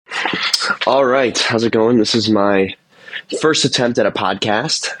All right, how's it going? This is my first attempt at a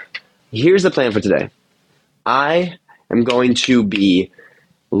podcast. Here's the plan for today. I am going to be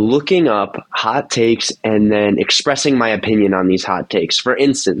looking up hot takes and then expressing my opinion on these hot takes. For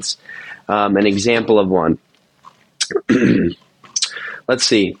instance, an example of one. Let's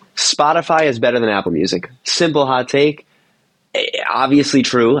see. Spotify is better than Apple Music. Simple hot take. Obviously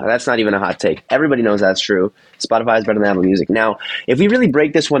true. That's not even a hot take. Everybody knows that's true. Spotify is better than Apple Music. Now, if we really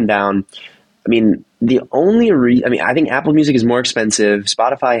break this one down, I mean, I think Apple Music is more expensive.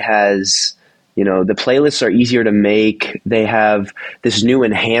 Spotify has, the playlists are easier to make. They have this new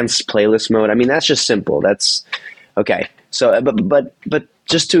enhanced playlist mode. I mean, that's just simple. That's okay. So, but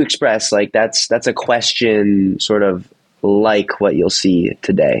just to express, like, that's a question sort of like what you'll see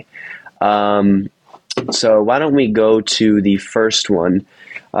today. So why don't we go to the first one?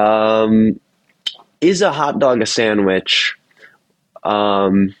 Is a hot dog a sandwich?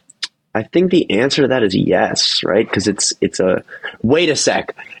 I think the answer to that is yes, right? Because it's a wait a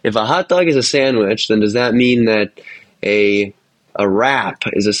sec. If a hot dog is a sandwich, then does that mean that a wrap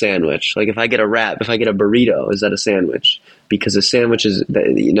is a sandwich? Like if I get a wrap, if I get a burrito, is that a sandwich? Because a sandwich is,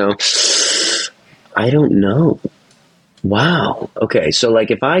 I don't know. Wow. Okay, so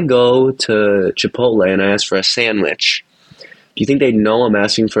like if I go to Chipotle and I ask for a sandwich, do you think they'd know I'm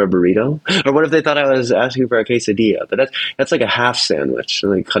asking for a burrito? Or what if they thought I was asking for a quesadilla? But that's like a half sandwich.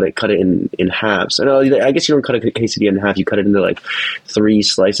 And they cut it in halves. I guess you don't cut a quesadilla in half. You cut it into like 3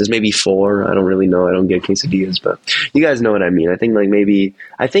 slices, maybe 4. I don't really know. I don't get quesadillas, but you guys know what I mean. I think like maybe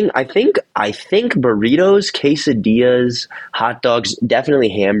I think burritos, quesadillas, hot dogs, definitely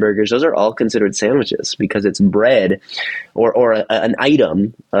hamburgers. Those are all considered sandwiches because it's bread or an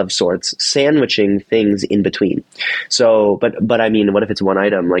item of sorts sandwiching things in between. So, but I mean, what if it's one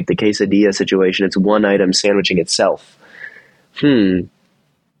item, like the quesadilla situation? It's one item sandwiching itself. I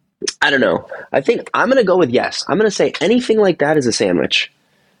don't know. I think I'm going to go with yes. I'm going to say anything like that is a sandwich.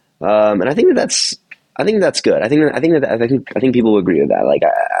 And I think that's good. I think people will agree with that. Like,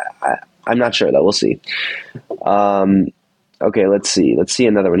 I'm not sure though. We'll see. Okay, let's see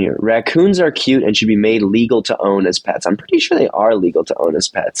another one here. Raccoons are cute and should be made legal to own as pets. I'm pretty sure they are legal to own as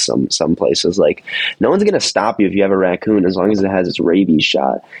pets. Some places, like, no one's gonna stop you if you have a raccoon as long as it has its rabies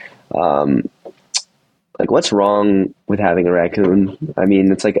shot. Like, what's wrong with having a raccoon? I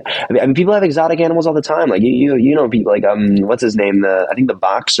mean, it's like, I mean, people have exotic animals all the time. Like you know people like what's his name? I think the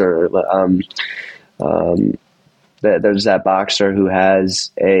boxer. There's that boxer who has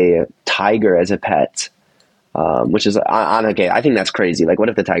a tiger as a pet. Which is okay. I think that's crazy. Like, what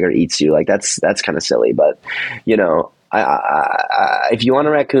if the tiger eats you? Like, that's kind of silly. But if you want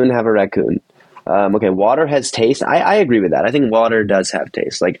a raccoon, have a raccoon. Okay, water has taste. I agree with that. I think water does have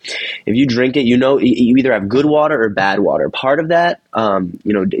taste. Like, if you drink it, you either have good water or bad water. Part of that,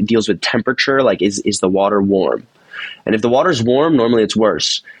 deals with temperature. Like, is the water warm? And if the water's warm, normally it's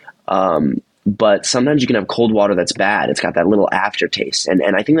worse. But sometimes you can have cold water that's bad. It's got that little aftertaste. And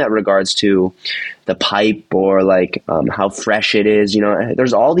I think that regards to the pipe or like how fresh it is.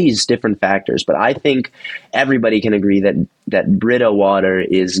 There's all these different factors. But I think everybody can agree that Brita water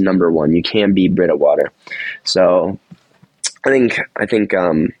is number one. You can't beat Brita water. So I think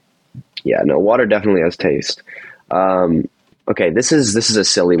water definitely has taste. Okay, this is a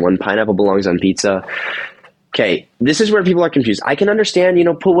silly one. Pineapple belongs on pizza. Okay, this is where people are confused. I can understand,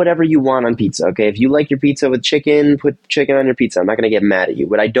 put whatever you want on pizza. Okay, if you like your pizza with chicken, put chicken on your pizza. I'm not going to get mad at you.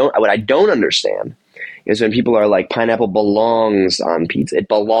 What I don't understand is when people are like, pineapple belongs on pizza. It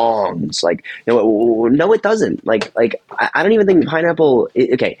belongs. Like, no, it doesn't. Like I don't even think pineapple.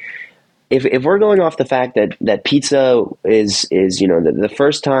 Okay, if we're going off the fact that pizza is the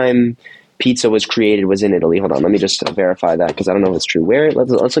first time pizza was created was in Italy. Hold on, let me just verify that because I don't know if it's true.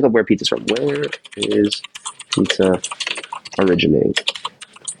 Let's look up where pizza's from. Where is pizza originate?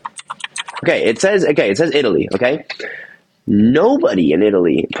 Okay, it says Italy. Okay, nobody in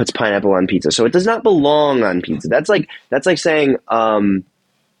Italy puts pineapple on pizza, so it does not belong on pizza. That's like saying, okay,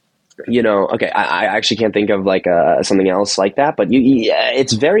 I actually can't think of like something else like that, but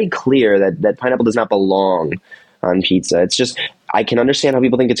it's very clear that pineapple does not belong on pizza. It's just, I can understand how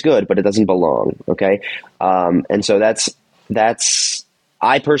people think it's good, but it doesn't belong. Okay, and so that's.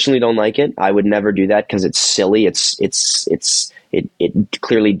 I personally don't like it. I would never do that because it's silly. It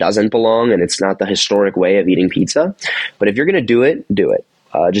clearly doesn't belong, and it's not the historic way of eating pizza. But if you're gonna do it, do it.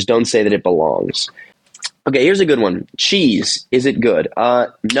 Just don't say that it belongs. Okay, here's a good one. Cheese, is it good?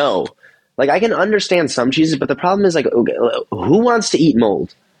 No. Like, I can understand some cheeses, but the problem is, like, okay, who wants to eat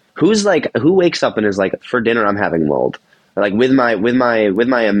mold? Who wakes up and is like, for dinner I'm having mold? Like, with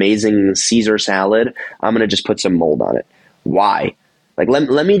my amazing Caesar salad, I'm gonna just put some mold on it. Why?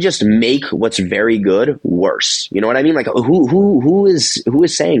 let me just make what's very good worse. You know what I mean? Like who is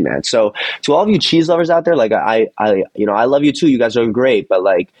saying that? So to all of you cheese lovers out there, like I love you too. You guys are great, but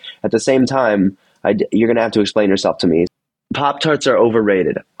like at the same time, you're gonna have to explain yourself to me. Pop Tarts are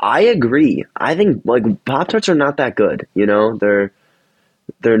overrated. I agree. I think like Pop Tarts are not that good. You know, they're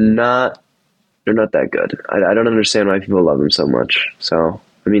not that good. I don't understand why people love them so much. So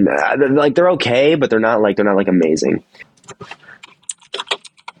I mean, like they're okay, but they're not like amazing.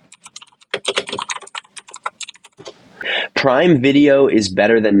 Prime Video is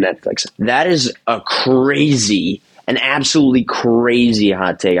better than Netflix. That is an absolutely crazy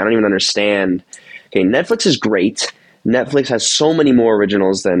hot take. I don't even understand. Okay, Netflix is great. Netflix has so many more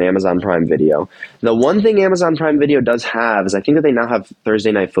originals than Amazon Prime Video. The one thing Amazon Prime Video does have is I think that they now have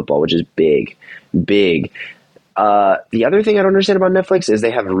Thursday Night Football, which is big, big. The other thing I don't understand about Netflix is they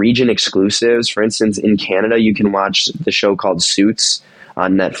have region exclusives. For instance, in Canada, you can watch the show called Suits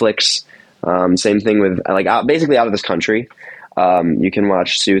on Netflix. Same thing with basically out of this country. You can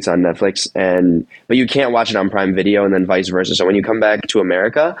watch Suits on Netflix, but you can't watch it on Prime Video, and then vice versa. So when you come back to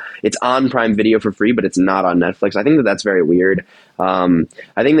America, it's on Prime Video for free, but it's not on Netflix. I think that that's very weird. I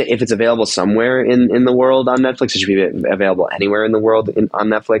think that if it's available somewhere in the world on Netflix, it should be available anywhere in the world on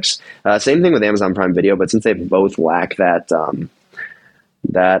Netflix. Same thing with Amazon Prime Video, but since they both lack that,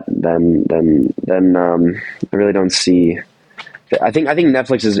 then I really don't see. I think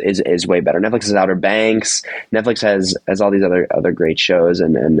Netflix is way better. Netflix has Outer Banks. Netflix has all these other great shows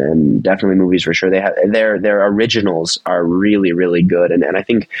and definitely movies for sure. They have their originals are really, really good and I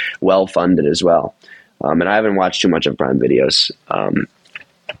think well funded as well. And I haven't watched too much of Prime Videos.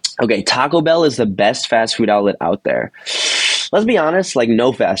 Okay, Taco Bell is the best fast food outlet out there. Let's be honest, like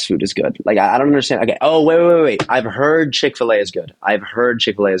no fast food is good. Like I don't understand. Okay. Oh, wait. I've heard Chick-fil-A is good.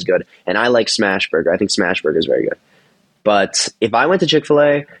 And I like Smash Burger. I think Smash Burger is very good. But if I went to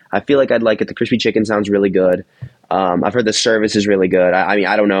Chick-fil-A, I feel like I'd like it. The crispy chicken sounds really good. I've heard the service is really good. I mean,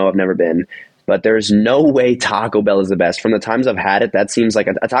 I don't know. I've never been. But there's no way Taco Bell is the best. From the times I've had it, that seems like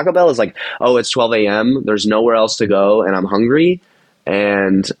a Taco Bell is like, oh, it's 12 a.m. There's nowhere else to go, and I'm hungry.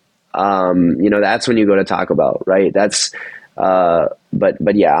 And, that's when you go to Taco Bell, right? That's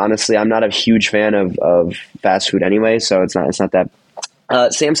but yeah, honestly, I'm not a huge fan of fast food anyway, so it's not that.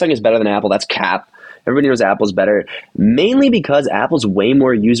 Samsung is better than Apple. That's cap. Everybody knows Apple's better, mainly because Apple's way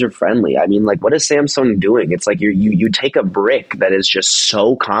more user-friendly. I mean, like, what is Samsung doing? It's like you take a brick that is just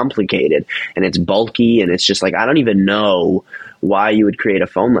so complicated, and it's bulky, and it's just like, I don't even know why you would create a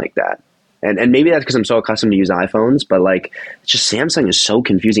phone like that. And maybe that's because I'm so accustomed to use iPhones, but, like, it's just Samsung is so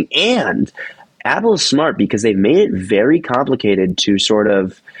confusing. And Apple is smart because they've made it very complicated to sort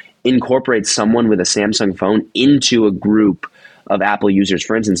of incorporate someone with a Samsung phone into a group of Apple users.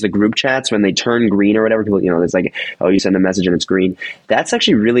 For instance, the group chats, when they turn green or whatever, people, it's like, oh, you send a message and it's green. That's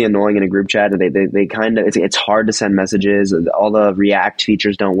actually really annoying in a group chat. They kind of, it's hard to send messages. All the React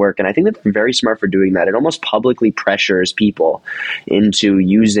features don't work. And I think that they're very smart for doing that. It almost publicly pressures people into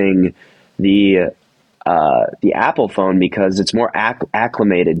using the Apple phone because it's more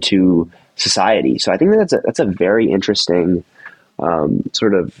acclimated to society. So I think that's a very interesting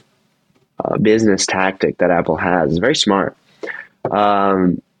sort of business tactic that Apple has. It's very smart.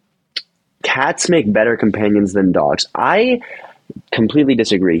 Cats make better companions than dogs. I completely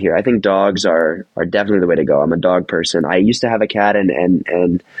disagree here. I think dogs are definitely the way to go. I'm a dog person. I used to have a cat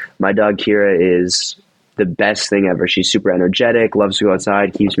and my dog Kira is the best thing ever. She's super energetic, loves to go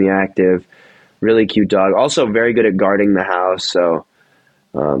outside, keeps me active. Really cute dog. Also very good at guarding the house. So,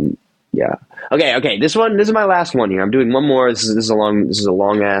 yeah. Okay. This is my last one here. I'm doing one more. This is a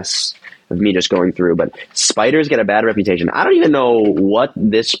long ass of me just going through, but spiders get a bad reputation. I don't even know what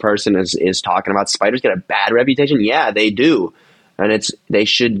this person is talking about. Spiders get a bad reputation? Yeah, they do. And they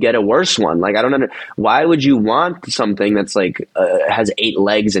should get a worse one. Like, I don't know. Why would you want something that's like, has 8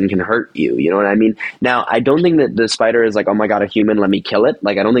 legs and can hurt you? You know what I mean? Now, I don't think that the spider is like, oh my God, a human, let me kill it.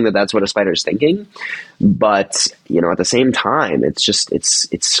 Like, I don't think that that's what a spider is thinking. But, at the same time, it's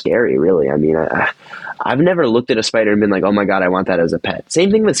scary, really. I mean, I've never looked at a spider and been like, oh my God, I want that as a pet.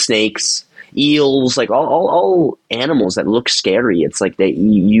 Same thing with snakes, eels, like all animals that look scary. It's like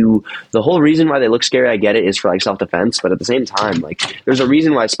the whole reason why they look scary, I get it, is for like self-defense. But at the same time, like there's a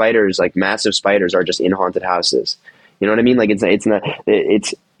reason why spiders, like massive spiders, are just in haunted houses. You know what I mean? Like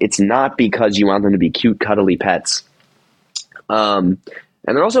it's not because you want them to be cute, cuddly pets. And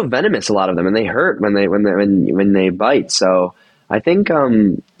they're also venomous, a lot of them, and they hurt when they bite. So I think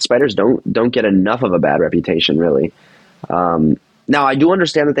spiders don't get enough of a bad reputation, really. Now I do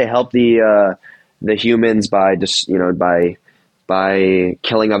understand that they help the humans by just by by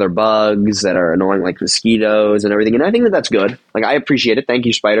killing other bugs that are annoying, like mosquitoes and everything. And I think that that's good. Like, I appreciate it. Thank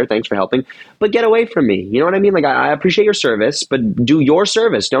you, Spider. Thanks for helping. But get away from me. You know what I mean? Like, I appreciate your service, but do your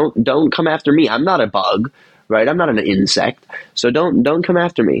service. Don't come after me. I'm not a bug, right? I'm not an insect. So don't come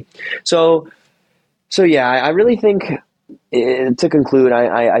after me. So yeah, I really think, to conclude,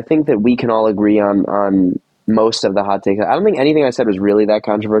 I think that we can all agree on most of the hot takes. I don't think anything I said was really that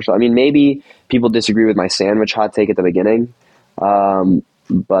controversial. I mean, maybe people disagree with my sandwich hot take at the beginning.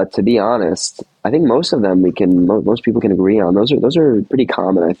 But to be honest, I think most of them most people can agree on. Those are pretty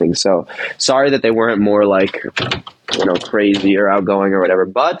common, I think. So sorry that they weren't more like, crazy or outgoing or whatever,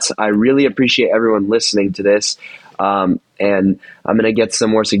 but I really appreciate everyone listening to this. And I'm going to get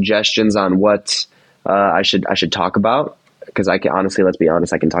some more suggestions on what, I should talk about, because I can honestly, let's be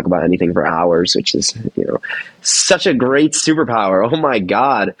honest, I can talk about anything for hours, which is, such a great superpower. Oh my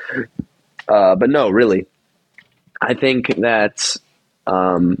God. But no, really, I think that,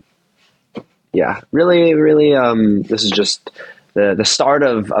 really, this is just the start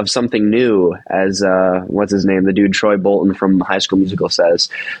of something new, as, what's his name? The dude, Troy Bolton from High School Musical says.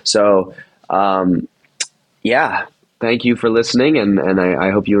 So, yeah, thank you for listening. And I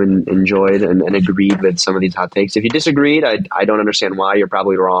hope you enjoyed and agreed with some of these hot takes. If you disagreed, I don't understand why. You're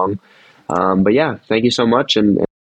probably wrong. But yeah, thank you so much. And